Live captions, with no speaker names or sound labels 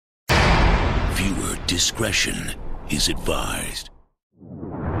Viewer discretion is advised.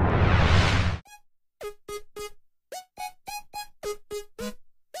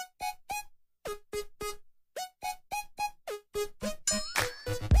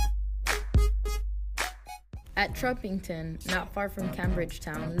 At Trumpington, not far from Cambridge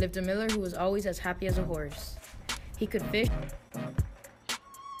Town, lived a miller who was always as happy as a horse. He could fish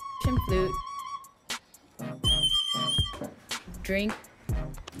and flute, drink,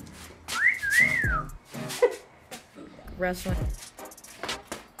 wrestle,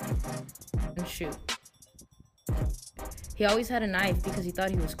 and shoot. He always had a knife because he thought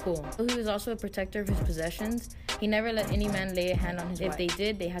he was cool. Though he was also a protector of his possessions, he never let any man lay a hand on his wife. If they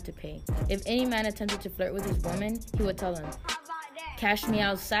did, they had to pay. If any man attempted to flirt with his woman, he would tell them, "Cash me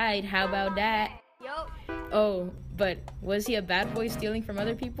outside, how about that?" Oh, but was he a bad boy stealing from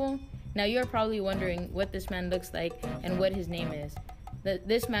other people? Now you are probably wondering what this man looks like and what his name is.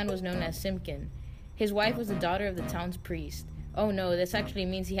 This man was known as Simpkin. His wife was the daughter of the town's priest. Oh no, this actually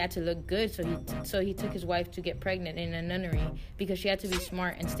means he had to look good, so he took his wife to get pregnant in a nunnery because she had to be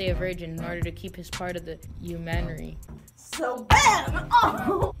smart and stay a virgin in order to keep his part of the humanity. So bam!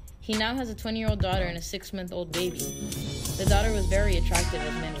 Oh! He now has a 20-year-old daughter and a 6-month-old baby. The daughter was very attractive,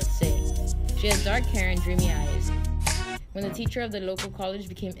 as men would say. She has dark hair and dreamy eyes. When the teacher of the local college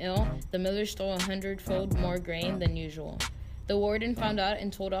became ill, the miller stole 100-fold more grain than usual. The warden found out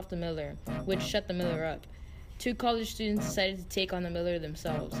and told off the miller, which shut the miller up. 2 college students decided to take on the miller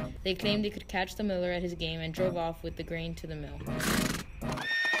themselves. They claimed they could catch the miller at his game and drove off with the grain to the mill.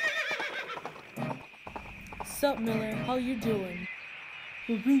 Sup, Miller? How you doing?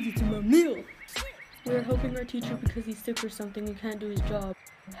 What brings you to my mill? We're helping our teacher because he's sick or something and can't do his job.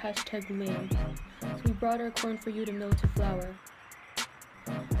 #lame. So we brought our corn for you to mill to flour.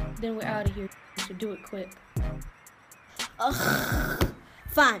 Then we're out of here, so do it quick. Ugh.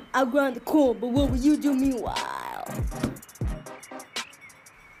 Fine, I'll grind the corn, but what will you do meanwhile?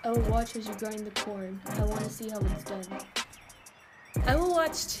 I will watch as you grind the corn. I want to see how it's done. I will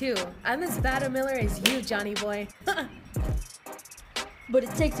watch too. I'm as bad a miller as you, Johnny boy. But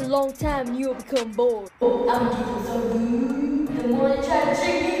it takes a long time and you'll become bored. I'm getting so rude. The more they try to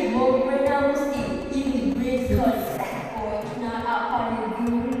trick me, the more grain I will eat. Even the grain's cut fat, or it's not out part of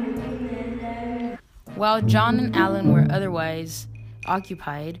the. While John and Alan were otherwise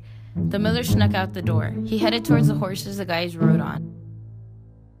occupied, the miller snuck out the door. He headed towards the horses the guys rode on.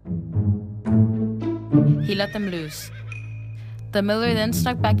 He let them loose. The miller then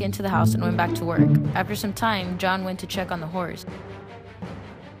snuck back into the house and went back to work. After some time, John went to check on the horse.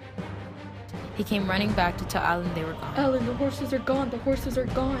 He came running back to tell Alan they were gone. Alan, the horses are gone. The horses are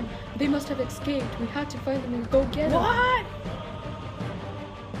gone. They must have escaped. We had to find them and go get them. What?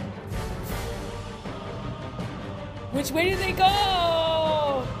 Which way did they go?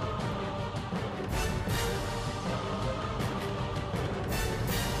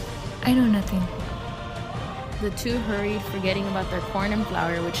 I know nothing. The 2 hurried, forgetting about their corn and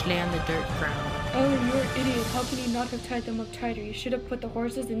flour which lay on the dirt ground. Alan, you're an idiot. How can you not have tied them up tighter? You should have put the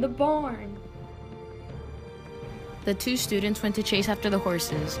horses in the barn. The 2 students went to chase after the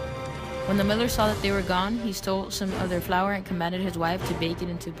horses. When the miller saw that they were gone, he stole some of their flour and commanded his wife to bake it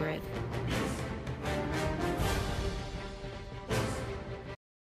into bread.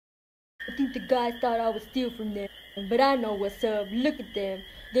 I think the guys thought I would steal from them, but I know what's up. Look at them.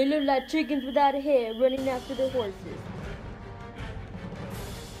 They look like chickens without a head running after the horses.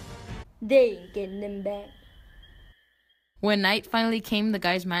 They ain't getting them back. When night finally came, the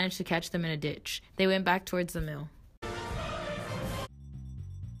guys managed to catch them in a ditch. They went back towards the mill.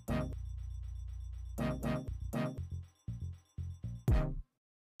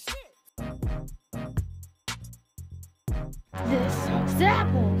 This sucks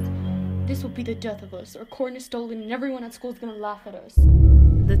apples. This will be the death of us. Our corn is stolen and everyone at school is gonna laugh at us.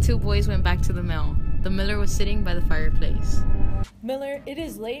 The 2 boys went back to the mill. The miller was sitting by the fireplace. Miller, it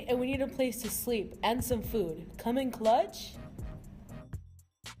is late and we need a place to sleep and some food. Come in clutch?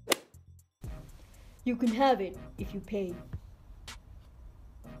 You can have it if you pay.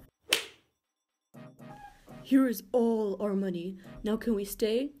 Here is all our money. Now can we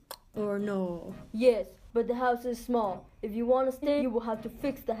stay or no? Yes, but the house is small. If you want to stay, you will have to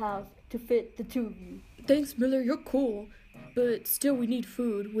fix the house to fit the 2 of you. Thanks, Miller, you're cool. But still we need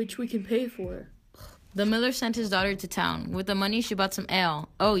food, which we can pay for. The miller sent his daughter to town. With the money, she bought some ale.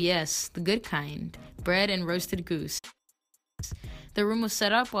 Oh yes, the good kind. Bread and roasted goose. The room was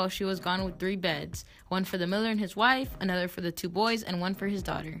set up while she was gone with 3 beds. One for the miller and his wife, another for the 2 boys, and one for his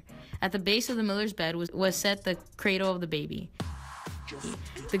daughter. At the base of the miller's bed was set the cradle of the baby.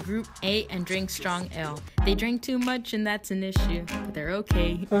 The group ate and drank strong ale. They drank too much and that's an issue, but they're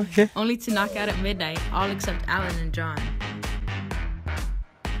okay. Only to knock out at midnight, all except Alan and John.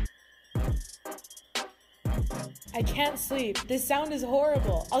 I can't sleep. This sound is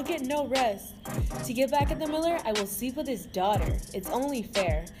horrible. I'll get no rest. To get back at the Miller, I will sleep with his daughter. It's only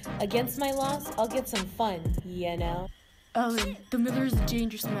fair. Against my loss, I'll get some fun, you know? Alan, the Miller is a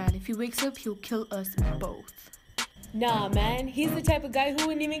dangerous man. If he wakes up, he'll kill us both. Nah, man. He's the type of guy who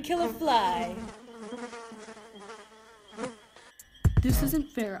wouldn't even kill a fly. This isn't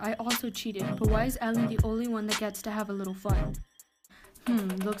fair. I also cheated, but why is Alan the only one that gets to have a little fun?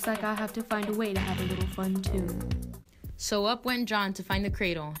 Looks like I have to find a way to have a little fun too. So up went John to find the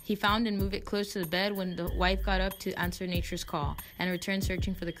cradle. He found and moved it close to the bed when the wife got up to answer nature's call and returned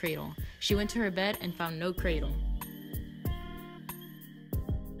searching for the cradle. She went to her bed and found no cradle.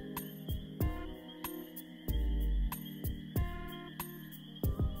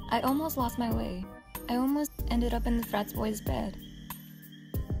 I almost lost my way. I almost ended up in the frat boy's bed.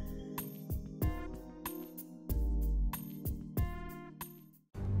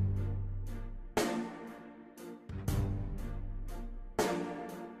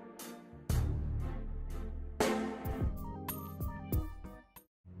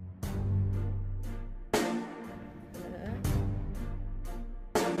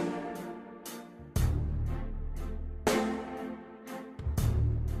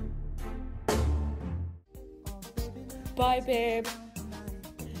 Bye, babe.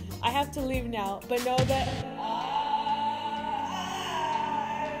 I have to leave now, but know that...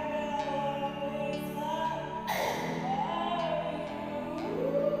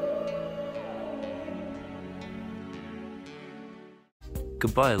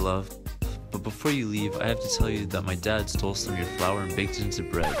 Goodbye, love. But before you leave, I have to tell you that my dad stole some of your flour and baked it into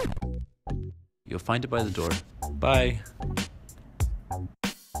bread. You'll find it by the door. Bye.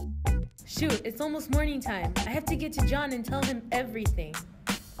 Shoot, it's almost morning time. I have to get to John and tell him everything.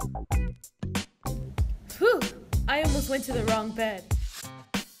 Whew! I almost went to the wrong bed.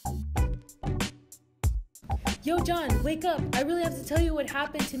 Yo, John, wake up. I really have to tell you what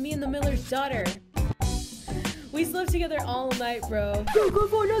happened to me and the Miller's daughter. We slept together all night, bro. Don't go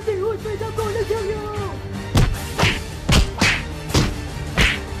for nothing, who's I'm gonna kill you!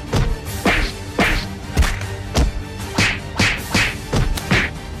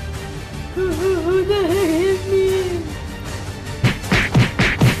 Who the heck hit me?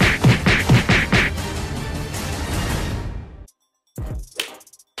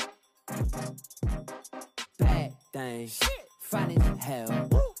 Bad thing, fine as hell,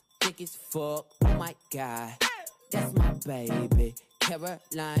 thick as fuck, oh my god. That's my baby,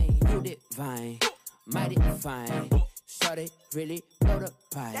 Caroline, you divine, mighty fine. Shorty really blow the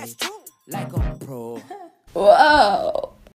pipe, like a pro. Wow!